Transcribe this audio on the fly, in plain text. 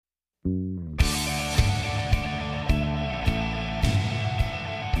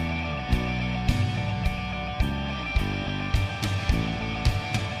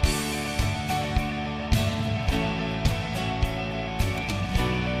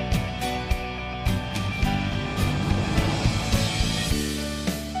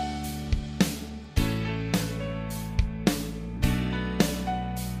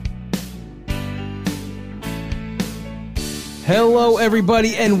Hello,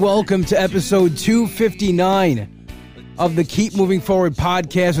 everybody, and welcome to episode 259 of the Keep Moving Forward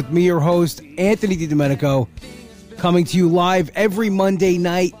podcast with me, your host, Anthony DiDomenico, coming to you live every Monday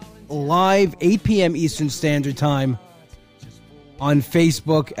night, live 8 p.m. Eastern Standard Time on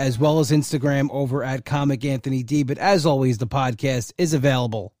Facebook as well as Instagram over at Comic Anthony D. But as always, the podcast is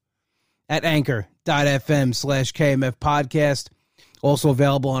available at anchor.fm/KMF podcast. Also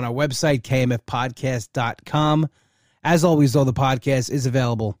available on our website, kmfpodcast.com. As always, though, the podcast is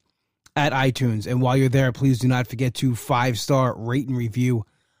available at iTunes. And while you're there, please do not forget to 5-star rate and review.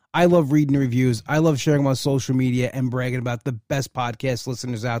 I love reading reviews. I love sharing them on social media and bragging about the best podcast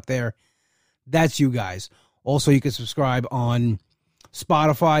listeners out there. That's you guys. Also, you can subscribe on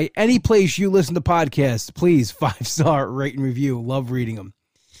Spotify. Any place you listen to podcasts, please 5-star rate and review. Love reading them.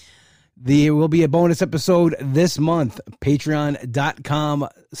 There will be a bonus episode this month.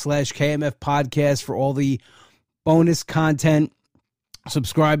 Patreon.com/KMF podcast for all the bonus content.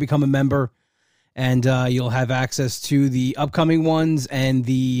 Subscribe, become a member, and you'll have access to the upcoming ones and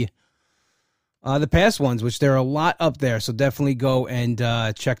the past ones, which there are a lot up there. So definitely go and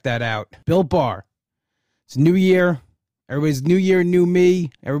check that out. Built Bar. It's New Year. Everybody's New Year, new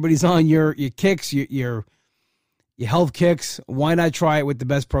me. Everybody's on your kicks, your health kicks. Why not try it with the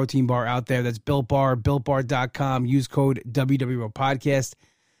best protein bar out there? That's Built Bar, BuiltBar.com. Use code WWROPodcast.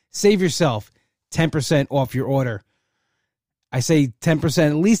 Save yourself 10% off your order. I say 10%,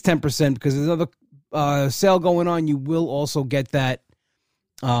 at least 10%, because there's another sale going on. You will also get that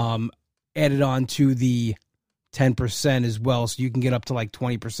added on to the 10% as well, so you can get up to like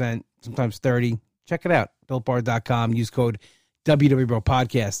 20%, sometimes 30%. Check it out, BuiltBar.com. Use code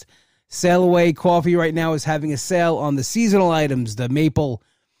WWROPodcast. Sail Away Coffee right now is having a sale on the seasonal items, the maple,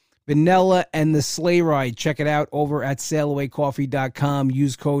 vanilla, and the sleigh ride. Check it out over at sailawaycoffee.com.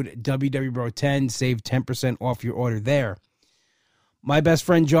 Use code WWBRO10. Save 10% off your order there. My best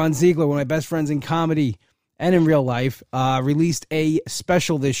friend John Ziegler, one of my best friends in comedy and in real life, released a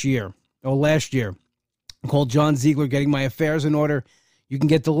special last year, called John Ziegler Getting My Affairs in Order. You can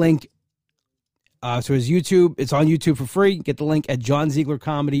get the link to his YouTube. It's on YouTube for free. Get the link at John Ziegler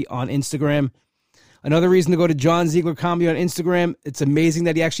Comedy on Instagram. Another reason to go to John Ziegler Comedy on Instagram, it's amazing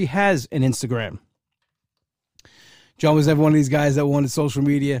that he actually has an Instagram. John was never one of these guys that wanted social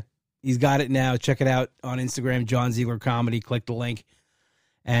media. He's got it now. Check it out on Instagram, John Ziegler Comedy. Click the link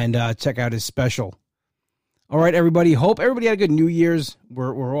and check out his special. All right, everybody. Hope everybody had a good New Year's.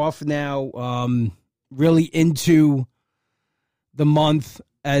 We're off now, really into the month.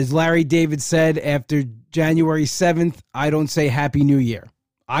 As Larry David said, after January 7th, I don't say Happy New Year.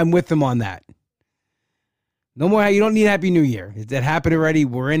 I'm with him on that. No more. You don't need Happy New Year. That happened already.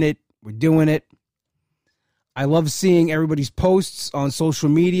 We're in it. We're doing it. I love seeing everybody's posts on social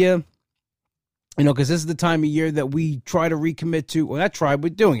media, because this is the time of year that we try to recommit to. Well, not try, we're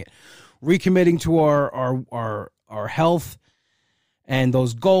doing it. Recommitting to our health and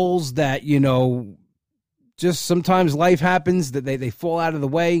those goals that, just sometimes life happens that they fall out of the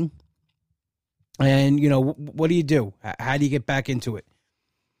way. And, what do you do? How do you get back into it?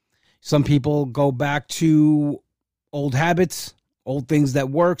 Some people go back to old habits, old things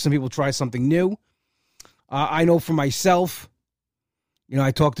that work. Some people try something new. I know for myself, I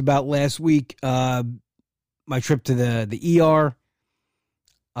talked about last week, my trip to the ER.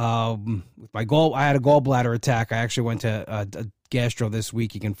 With my I had a gallbladder attack. I actually went to a gastro this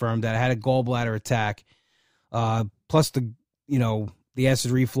week. He confirmed that I had a gallbladder attack. Plus the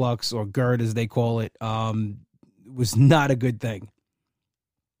acid reflux, or GERD as they call it, was not a good thing.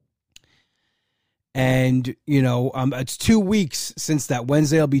 And, it's 2 weeks since that.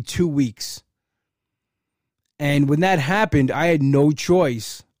 Wednesday will be 2 weeks. And when that happened, I had no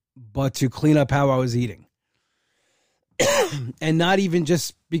choice but to clean up how I was eating. And not even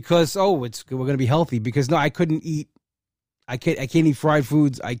just because, we're going to be healthy, because no, I couldn't eat. I can't eat fried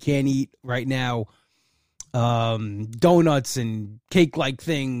foods. I can't eat right now donuts and cake-like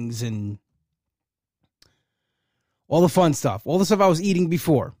things and all the fun stuff. All the stuff I was eating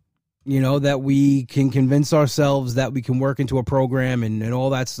before, that we can convince ourselves that we can work into a program and all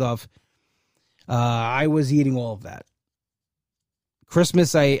that stuff. I was eating all of that.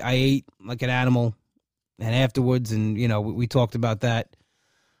 Christmas, I ate like an animal, and afterwards, and, we talked about that.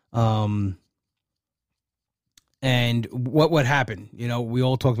 And what happened, we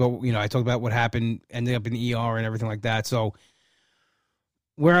all talked about, I talked about what happened, ending up in the ER and everything like that. So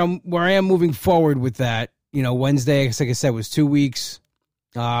where I am moving forward with that, Wednesday, like I said, was 2 weeks.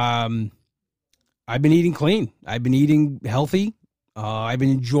 I've been eating clean. I've been eating healthy. I've been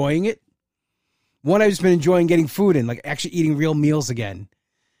enjoying it. One, I've just been enjoying getting food in, like actually eating real meals again.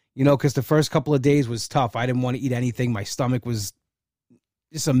 because the first couple of days was tough. I didn't want to eat anything. My stomach was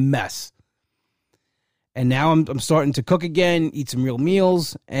just a mess. And now I'm starting to cook again, eat some real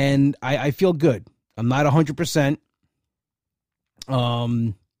meals, and I feel good. I'm not 100%.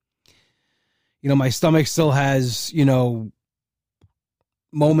 My stomach still has,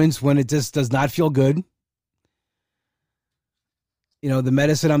 moments when it just does not feel good. The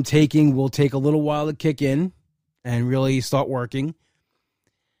medicine I'm taking will take a little while to kick in and really start working.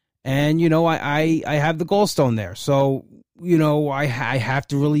 And, I have the gallstone there. So, I have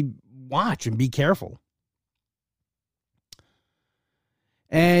to really watch and be careful.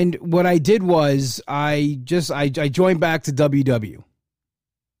 And what I did was I joined back to WW.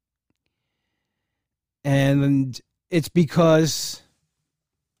 And it's because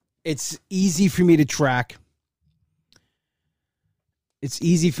it's easy for me to track. It's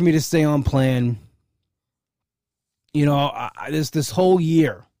easy for me to stay on plan. This whole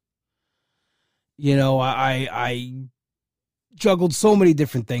year, I juggled so many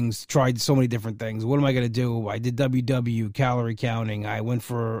different things, tried so many different things. What am I going to do? I did WW, calorie counting. I went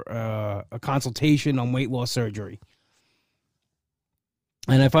for a consultation on weight loss surgery.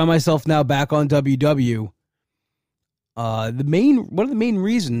 And I find myself now back on WW. One of the main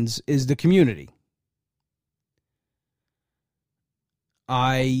reasons is the community.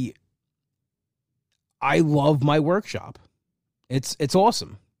 I love my workshop. It's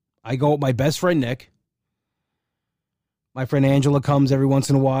awesome. I go with my best friend Nick. My friend Angela comes every once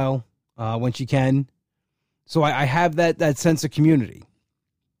in a while when she can. So I have that sense of community.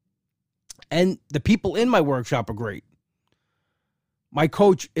 And the people in my workshop are great. My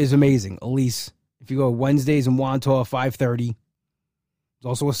coach is amazing, Elise. If you go Wednesdays in Wantaw, 5:30. It's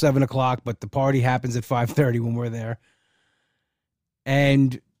also a 7 o'clock, but the party happens at 5:30 when we're there.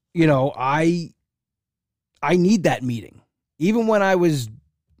 And, I need that meeting. Even when I was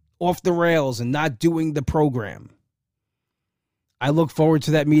off the rails and not doing the program, I look forward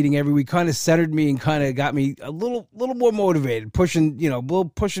to that meeting every week. Kind of centered me and kind of got me a little more motivated, pushing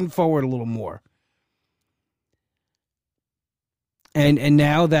forward a little more. And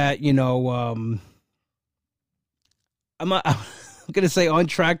now that, I'm going to say on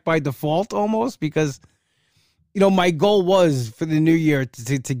track by default almost, because, my goal was for the new year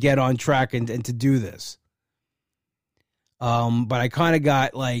to get on track and to do this. But I kind of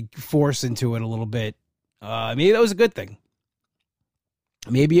got forced into it a little bit. Maybe that was a good thing.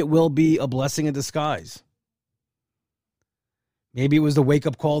 Maybe it will be a blessing in disguise. Maybe it was the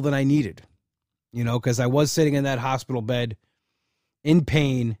wake-up call that I needed, because I was sitting in that hospital bed in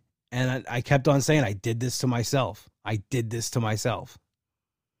pain, and I kept on saying, I did this to myself. I did this to myself.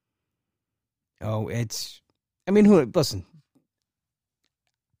 Listen,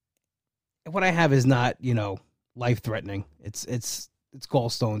 what I have is not, life-threatening. It's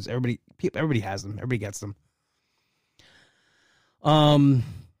gallstones. Everybody has them. Everybody gets them.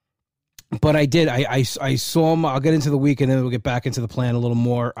 But I did. I saw him. I'll get into the week, and then we'll get back into the plan a little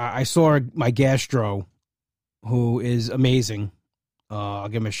more. I saw my gastro, who is amazing. I'll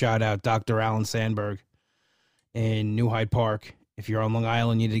give him a shout out, Dr. Alan Sandberg in New Hyde Park. If you're on Long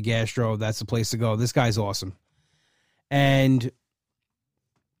Island, you need a gastro, that's the place to go. This guy's awesome. And,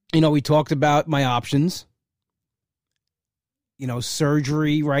 we talked about my options.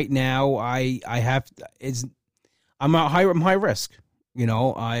 Surgery right now, I'm high risk.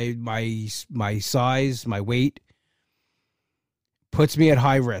 My size, my weight puts me at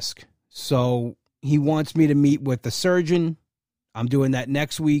high risk. So he wants me to meet with the surgeon. I'm doing that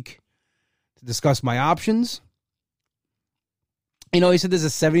next week to discuss my options. He said there's a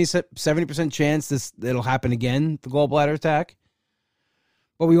 70% chance it'll happen again, the gallbladder attack.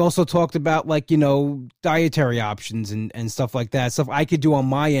 But we also talked about dietary options and stuff like that, stuff I could do on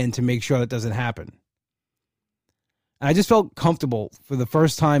my end to make sure that doesn't happen. And I just felt comfortable for the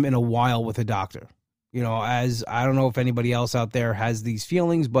first time in a while with a doctor. As I don't know if anybody else out there has these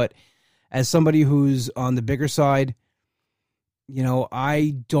feelings, but as somebody who's on the bigger side,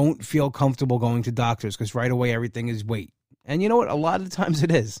 I don't feel comfortable going to doctors because right away everything is weight. And you know what? A lot of the times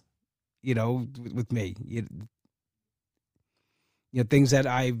it is, with me, things that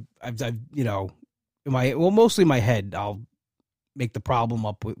I've mostly my head, I'll make the problem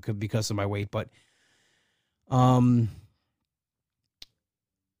up because of my weight. But I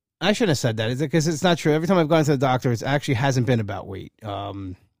shouldn't have said that. It's because it's not true. Every time I've gone to the doctor, it actually hasn't been about weight.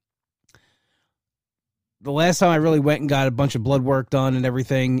 The last time I really went and got a bunch of blood work done and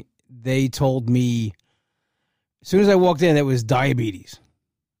everything, they told me as soon as I walked in, it was diabetes.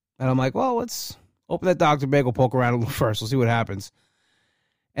 And I'm like, well, let's open that doctor bag. We'll poke around a little first. We'll see what happens.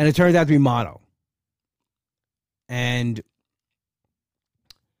 And it turned out to be mono. And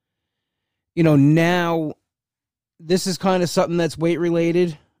Now this is kind of something that's weight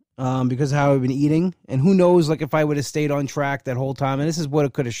related because of how I've been eating. And who knows, like, if I would have stayed on track that whole time. And this is what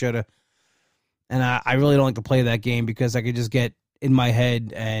it could have, should have. And I really don't like to play that game because I could just get in my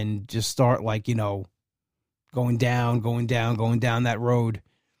head and just start, like, going down that road.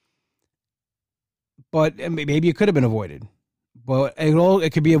 But maybe it could have been avoided. But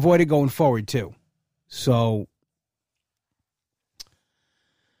it could be avoided going forward, too. So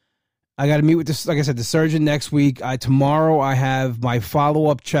I got to meet with this, like I said, the surgeon next week. Tomorrow I have my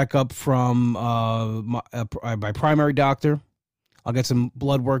follow-up checkup from my primary doctor. I'll get some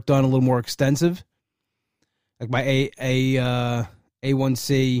blood work done, a little more extensive, like my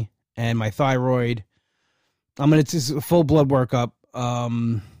A1C and my thyroid. I'm going to do a full blood workup.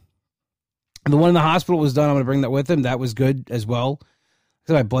 The one in the hospital was done. I'm going to bring that with him. That was good as well.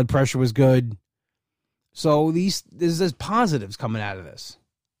 So my blood pressure was good. So there's positives coming out of this.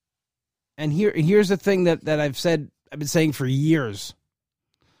 And here's the thing that I've been saying for years,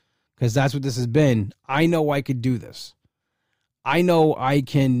 because that's what this has been. I know I could do this. I know I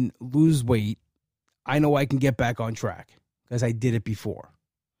can lose weight. I know I can get back on track because I did it before.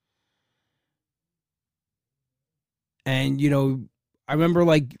 And, I remember,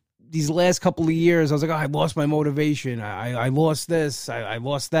 like, these last couple of years, I was like, I lost my motivation. I lost this. I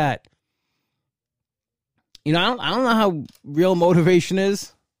lost that. I don't know how real motivation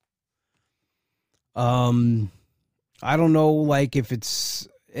is. I don't know, like, if it's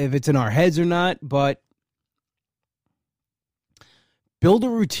in our heads or not, but build a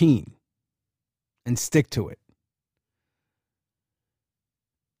routine and stick to it.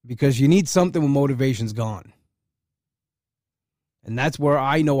 Because you need something when motivation's gone. And that's where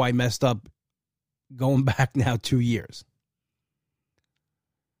I know I messed up going back now 2 years.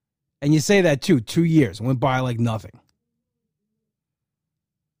 And you say that too, 2 years went by like nothing.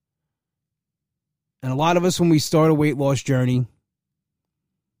 And a lot of us, when we start a weight loss journey,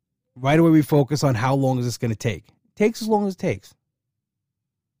 right away we focus on how long is this going to take. It takes as long as it takes.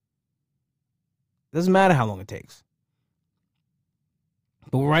 It doesn't matter how long it takes.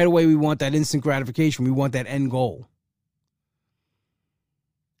 But right away we want that instant gratification. We want that end goal.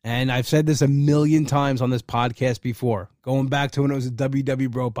 And I've said this a million times on this podcast before, going back to when it was a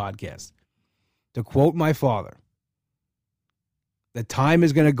WW Bro podcast. To quote my father, the time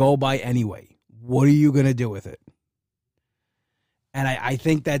is going to go by anyway. What are you going to do with it? And I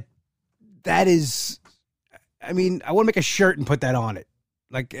think that is, I want to make a shirt and put that on it.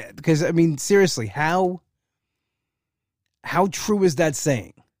 Like, because, seriously, how true is that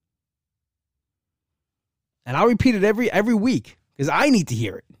saying? And I'll repeat it every week because I need to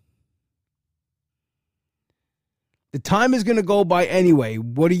hear it. The time is going to go by anyway.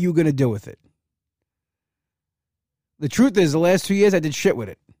 What are you going to do with it? The truth is, the last 2 years, I did shit with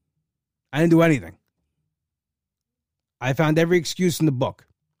it. I didn't do anything. I found every excuse in the book.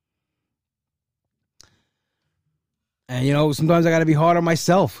 And, sometimes I got to be hard on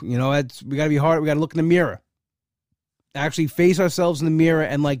myself. We got to be hard. We got to look in the mirror. Actually face ourselves in the mirror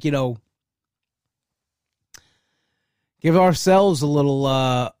and, give ourselves a little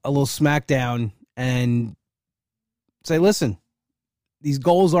smackdown and say, listen, these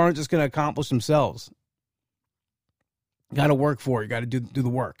goals aren't just going to accomplish themselves. You got to work for it. You got to do the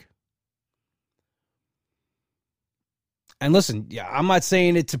work. And listen, yeah, I'm not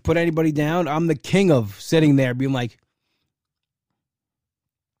saying it to put anybody down. I'm the king of sitting there being like,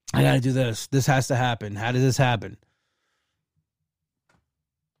 I got to do this. This has to happen. How does this happen?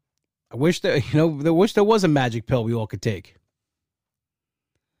 I wish that, there was a magic pill we all could take.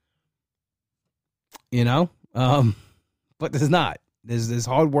 But there's not. There's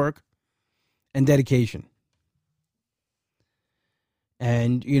hard work and dedication.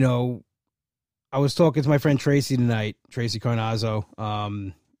 And, I was talking to my friend Tracy tonight, Tracy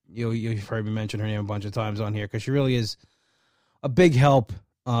Carnazzo. You've heard me mention her name a bunch of times on here because she really is a big help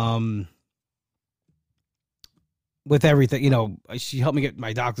with everything. She helped me get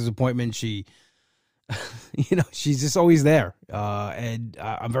my doctor's appointment. She, she's just always there. And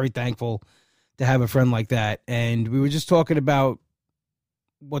I'm very thankful to have a friend like that. And we were just talking about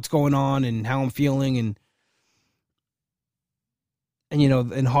what's going on and how I'm feeling and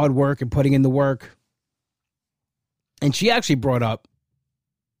and hard work and putting in the work. And she actually brought up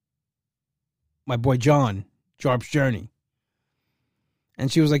my boy John, Jarp's Journey.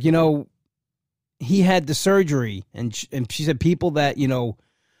 And she was like, he had the surgery. And she said people that,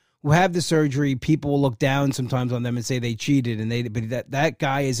 who have the surgery, people will look down sometimes on them and say they cheated. But that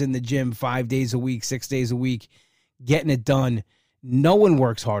guy is in the gym 5 days a week, 6 days a week, getting it done. No one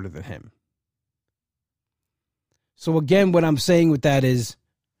works harder than him. So again, what I'm saying with that is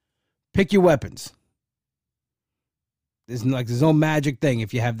pick your weapons. There's no magic thing.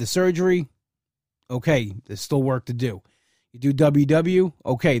 If you have the surgery, okay, there's still work to do. You do WW,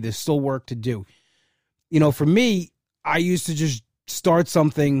 okay, there's still work to do. For me, I used to just start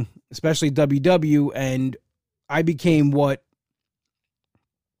something, especially WW, and I became what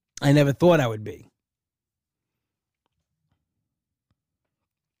I never thought I would be.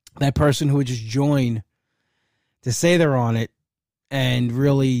 That person who would just join to say they're on it and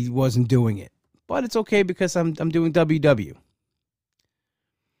really wasn't doing it. But it's okay because I'm doing WW.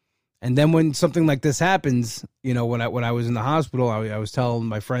 And then when something like this happens, when I was in the hospital, I was telling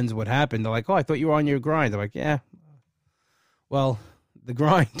my friends what happened. They're like, "Oh, I thought you were on your grind." I'm like, "Yeah, well, the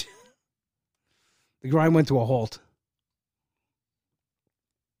grind went to a halt."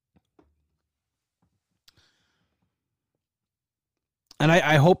 And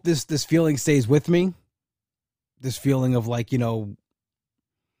I hope this feeling stays with me. This feeling of what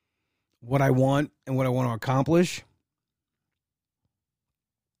I want and what I want to accomplish.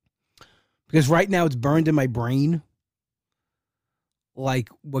 Because right now it's burned in my brain. Like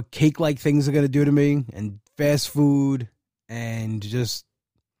what cake-like things are going to do to me, and fast food, and just,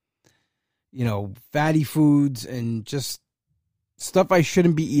 fatty foods, and just stuff I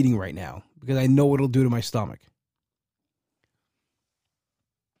shouldn't be eating right now because I know what it'll do to my stomach.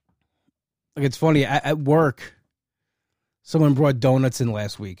 Like, it's funny, at work, someone brought donuts in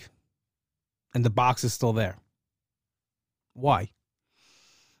last week, and the box is still there. Why?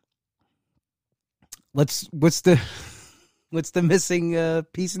 What's the missing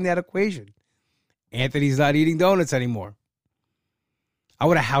piece in that equation? Anthony's not eating donuts anymore. I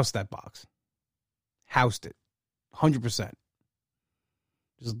would have housed that box. Housed it. 100%.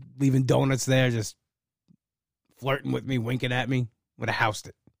 Just leaving donuts there, just flirting with me, winking at me. Would have housed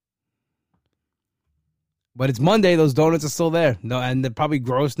it. But it's Monday. Those donuts are still there. No, and they're probably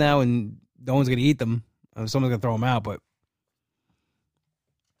gross now, and no one's going to eat them. Someone's going to throw them out, but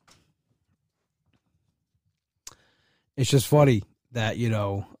it's just funny that, I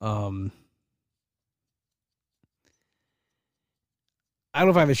don't know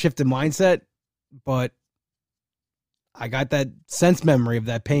if I have a shift in mindset, but I got that sense memory of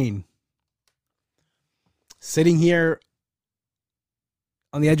that pain. Sitting here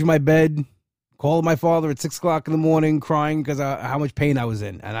on the edge of my bed, calling my father at 6 o'clock in the morning, crying because of how much pain I was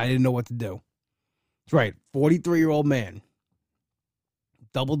in, and I didn't know what to do. That's right, 43-year-old man,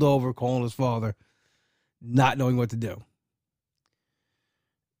 doubled over, calling his father, not knowing what to do.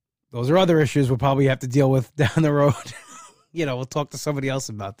 Those are other issues we'll probably have to deal with down the road. We'll talk to somebody else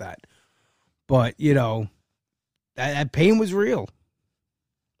about that. But, that pain was real.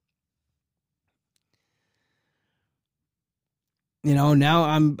 Now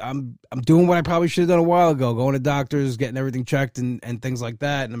I'm doing what I probably should have done a while ago, going to doctors, getting everything checked and things like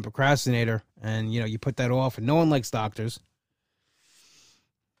that. And I'm a procrastinator. And, you put that off, and no one likes doctors.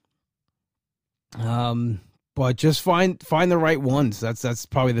 But just find the right ones. That's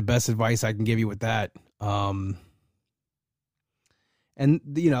probably the best advice I can give you with that. And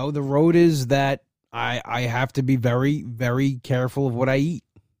the road is that I have to be very, very careful of what I eat.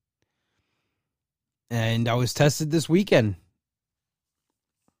 And I was tested this weekend.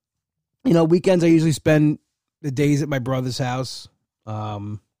 Weekends I usually spend the days at my brother's house.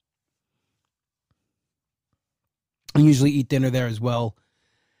 I usually eat dinner there as well.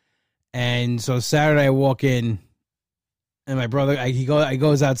 And so Saturday I walk in, and my brother, he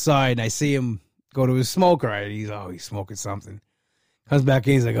goes outside, and I see him go to his smoker. He's smoking something. Comes back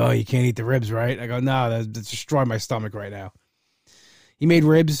in, he's like, "Oh, you can't eat the ribs, right?" I go, "No, that's destroying my stomach right now." He made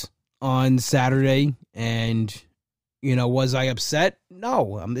ribs on Saturday, and was I upset?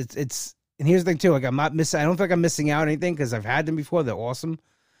 No. It's and here's the thing too, like I'm not missing. I don't think I'm missing out on anything because I've had them before. They're awesome.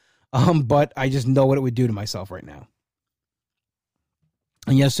 But I just know what it would do to myself right now.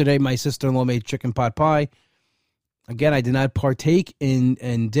 And yesterday, my sister-in-law made chicken pot pie. Again, I did not partake in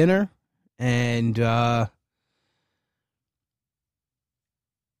dinner, and I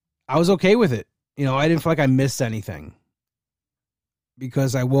was okay with it. I didn't feel like I missed anything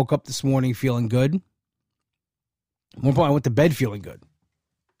because I woke up this morning feeling good. At one point, I went to bed feeling good.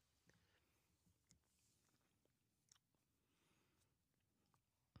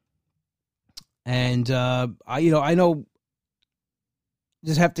 And I know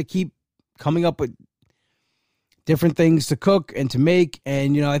just have to keep coming up with different things to cook and to make.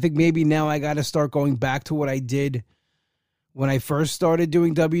 And, I think maybe now I got to start going back to what I did when I first started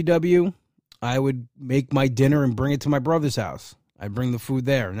doing WW. I would make my dinner and bring it to my brother's house. I'd bring the food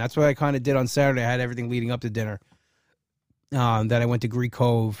there. And that's what I kind of did on Saturday. I had everything leading up to dinner. Then I went to Greek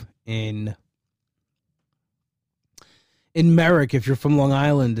Cove in in Merrick, if you're from Long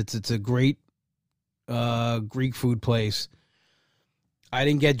Island, it's a great Greek food place. I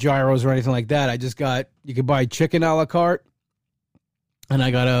didn't get gyros or anything like that. I just got, you could buy chicken a la carte, and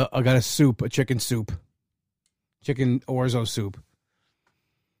I got a soup, a chicken soup, chicken orzo soup.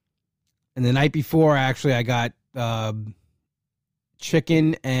 And the night before, actually, I got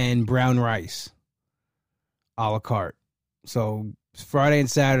chicken and brown rice a la carte. So Friday and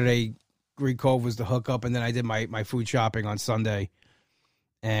Saturday, Greek Cove was the hookup, and then I did my food shopping on Sunday,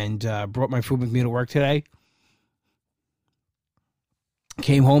 and brought my food with me to work today.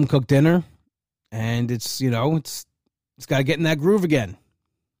 Came home, cooked dinner, and it's got to get in that groove again.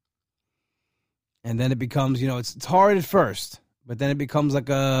 And then it becomes, it's hard at first, but then it becomes like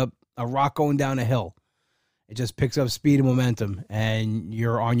a rock going down a hill. It just picks up speed and momentum, and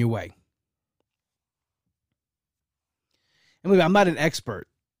you're on your way. And I'm not an expert.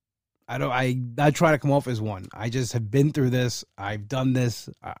 I try to come off as one. I just have been through this. I've done this.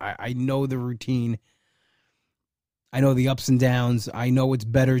 I know the routine. I know the ups and downs. I know it's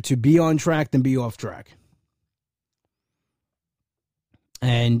better to be on track than be off track.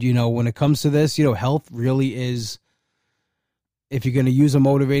 And, when it comes to this, health really is, if you're going to use a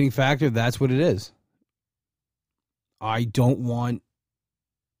motivating factor, that's what it is. I don't want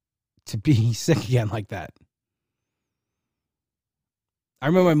to be sick again like that. I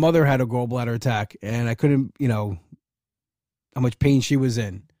remember my mother had a gallbladder attack, and I couldn't, how much pain she was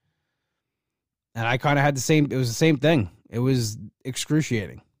in. And I kind of had it was the same thing. It was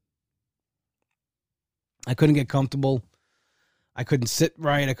excruciating. I couldn't get comfortable. I couldn't sit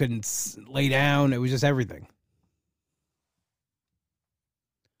right. I couldn't lay down. It was just everything.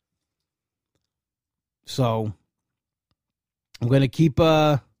 So I'm going to keep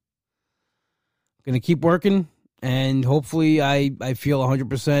working, and hopefully I feel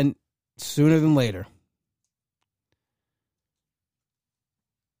 100% sooner than later.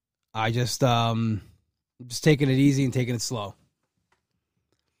 I just taking it easy and taking it slow.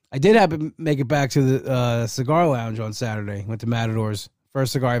 I did have to make it back to the cigar lounge on Saturday. Went to Matador's.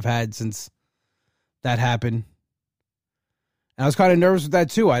 First cigar I've had since that happened. And I was kind of nervous with that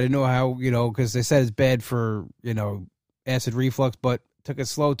too. I didn't know how, because they said it's bad for, acid reflux, but took it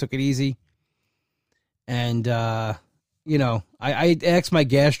slow, took it easy. And, I asked my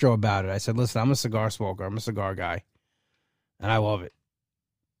gastro about it. I said, listen, I'm a cigar smoker. I'm a cigar guy. And I love it.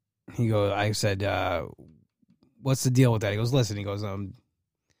 I said, what's the deal with that? He goes, listen,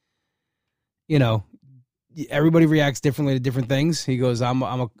 everybody reacts differently to different things. He goes,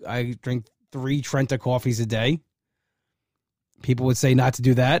 I drink 3 Trenta coffees a day. People would say not to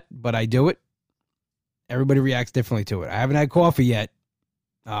do that, but I do it. Everybody reacts differently to it. I haven't had coffee yet.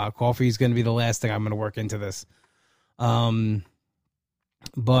 Coffee is going to be the last thing I'm going to work into this. But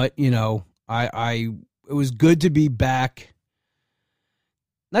it was good to be back.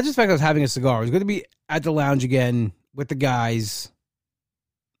 Not just the fact I was having a cigar. It was good to be at the lounge again with the guys,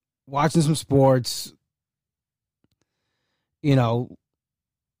 watching some sports, laughing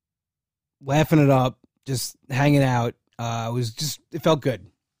it up, just hanging out. It felt good.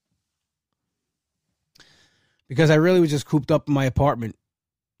 Because I really was just cooped up in my apartment,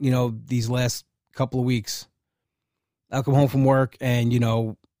 these last couple of weeks. I'll come home from work and,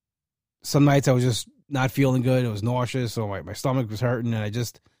 some nights I was just not feeling good. It was nauseous, so my stomach was hurting, and I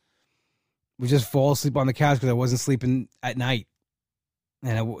would just fall asleep on the couch because I wasn't sleeping at night.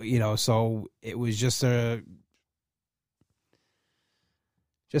 And, so it was just a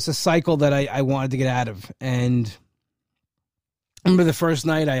cycle that I wanted to get out of. And I remember the first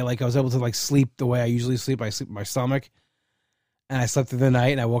night I was able to sleep the way I usually sleep. I sleep with my stomach, and I slept through the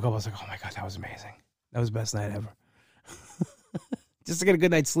night, and I woke up. I was like, oh my God, that was amazing. That was the best night ever. Just to get a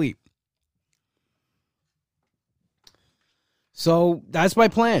good night's sleep. So that's my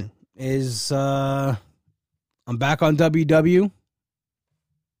plan is, I'm back on WW,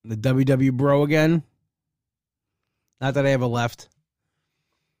 the WW bro again. Not that I ever left.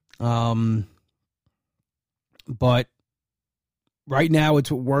 But right now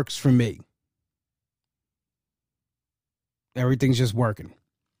it's what works for me. Everything's just working.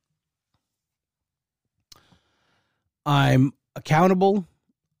 I'm accountable.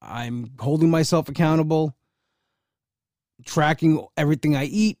 I'm holding myself accountable. Tracking everything I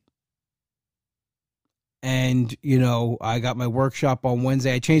eat. And, I got my workshop on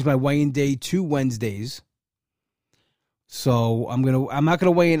Wednesday. I changed my weigh-in day to Wednesdays. So I'm not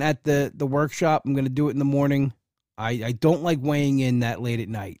gonna weigh in at the workshop. I'm gonna do it in the morning. I don't like weighing in that late at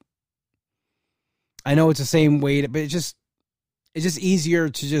night. I know it's the same weight, but it's just easier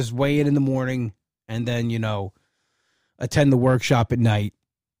to just weigh in the morning and then, attend the workshop at night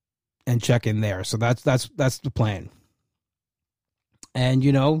and check in there. So that's the plan. And,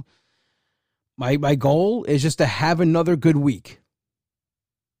 you know, my goal is just to have another good week.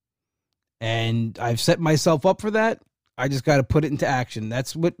 And I've set myself up for that. I just got to put it into action.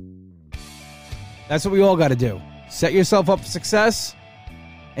 That's what we all got to do. Set yourself up for success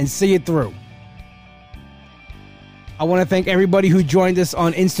and see it through. I want to thank everybody who joined us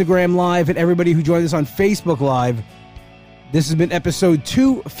on Instagram Live and everybody who joined us on Facebook Live. This has been episode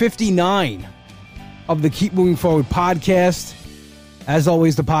 259 of the Keep Moving Forward podcast. As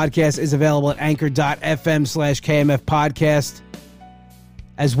always, the podcast is available at anchor.fm/KMF podcast,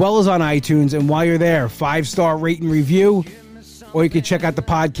 as well as on iTunes. And while you're there, 5-star rate and review, or you can check out the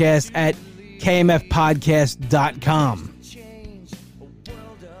podcast at kmfpodcast.com.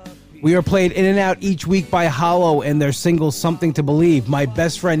 We are played in and out each week by Hollow and their single Something to Believe. My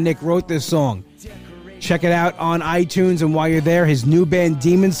best friend Nick wrote this song. Check it out on iTunes, and while you're there, his new band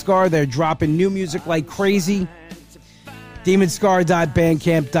Demon Scar, they're dropping new music like crazy.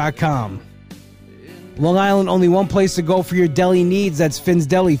 demonscar.bandcamp.com. Long Island, only one place to go for your deli needs. That's Finn's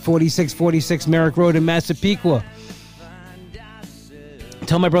Deli, 4646 Merrick Road in Massapequa.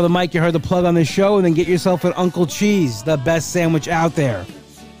 Tell my brother Mike you heard the plug on this show, and then get yourself an Uncle Cheese, the best sandwich out there.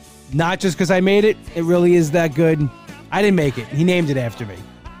 Not just because I made it, it really is that good. I didn't make it. He named it after me.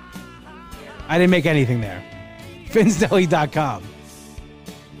 I didn't make anything there. FinnsDeli.com.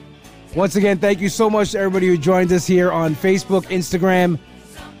 Once again, thank you so much to everybody who joined us here on Facebook, Instagram,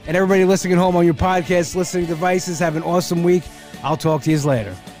 and everybody listening at home on your podcast listening devices. Have an awesome week. I'll talk to you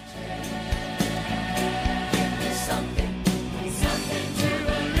later.